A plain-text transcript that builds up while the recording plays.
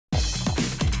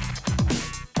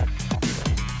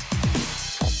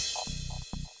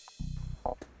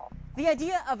The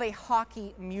idea of a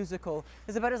hockey musical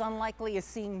is about as unlikely as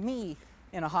seeing me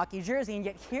in a hockey jersey, and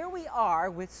yet here we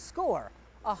are with Score,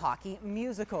 a hockey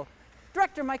musical.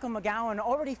 Director Michael McGowan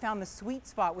already found the sweet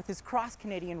spot with his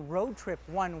cross-Canadian road trip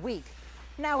one week.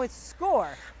 Now with Score,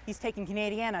 he's taking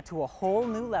Canadiana to a whole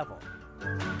new level.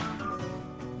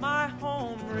 My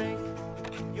home rink,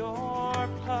 your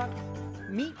puck.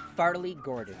 Meet Farley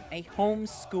Gordon, a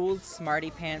home-schooled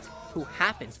smarty pants who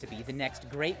happens to be the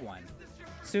next great one.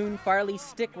 Soon, Farley's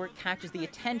stick work catches the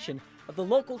attention of the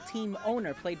local team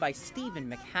owner, played by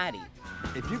Stephen McHattie.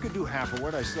 If you could do half of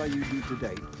what I saw you do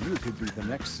today, you could be the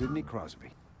next Sidney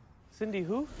Crosby. Cindy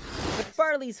who? But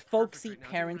Farley's folksy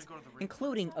parents,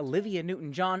 including Olivia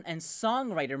Newton-John and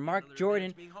songwriter Mark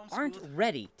Jordan, aren't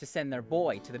ready to send their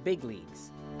boy to the big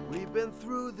leagues. We've been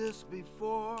through this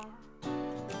before.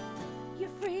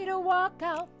 You're free to walk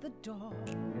out the door.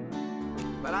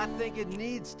 But I think it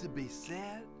needs to be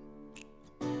said.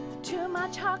 Too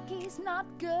much hockey's not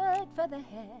good for the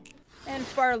head. And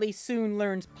Farley soon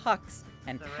learns pucks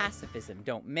and pacifism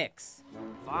don't mix.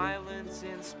 Violence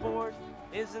in sport,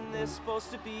 isn't this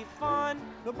supposed to be fun?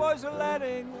 The boys are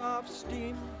letting off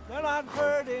steam, they're not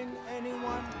hurting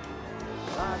anyone.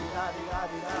 Jab,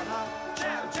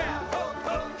 jab, ho,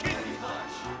 ho, kitty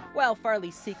punch. While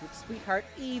Farley's secret sweetheart,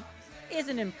 Eve,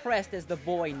 isn't impressed as the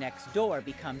boy next door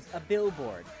becomes a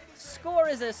billboard. Score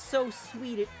is a so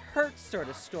sweet it hurts sort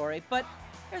of story, but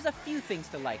there's a few things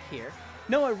to like here.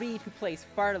 Noah Reid, who plays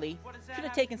Farley, should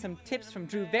have taken some tips from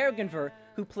Drew Vergenver,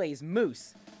 who plays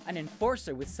Moose, an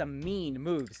enforcer with some mean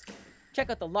moves.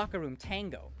 Check out the locker room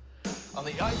tango. On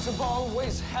the ice, I've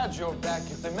always had your back.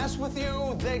 If they mess with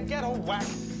you, they get a whack.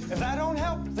 If that don't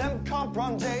help them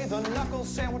comprehend, the knuckle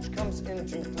sandwich comes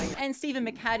into play. And Stephen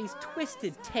McHattie's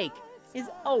twisted take is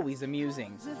always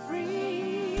amusing.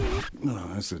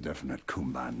 No, that's a definite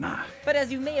kumbaya. But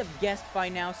as you may have guessed by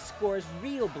now, Score's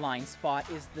real blind spot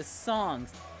is the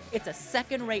songs. It's a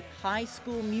second-rate high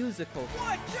school musical.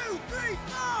 1, 2, 3,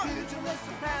 4! Pugilist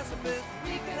and pacifist,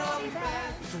 we can all be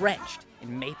bad. Drenched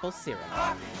in maple syrup.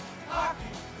 Hockey, hockey,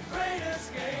 the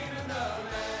greatest game in the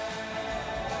land.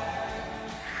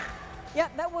 Yeah,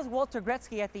 that was Walter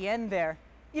Gretzky at the end there.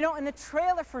 You know, in the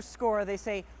trailer for Score, they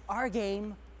say, our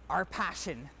game, our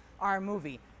passion, our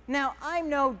movie. Now, I'm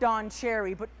no Don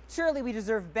Cherry, but surely we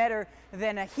deserve better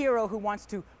than a hero who wants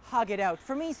to hug it out.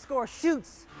 For me, Score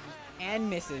shoots and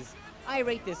misses. I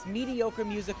rate this mediocre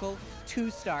musical 2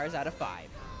 stars out of 5.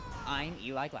 I'm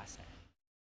Eli Glassner.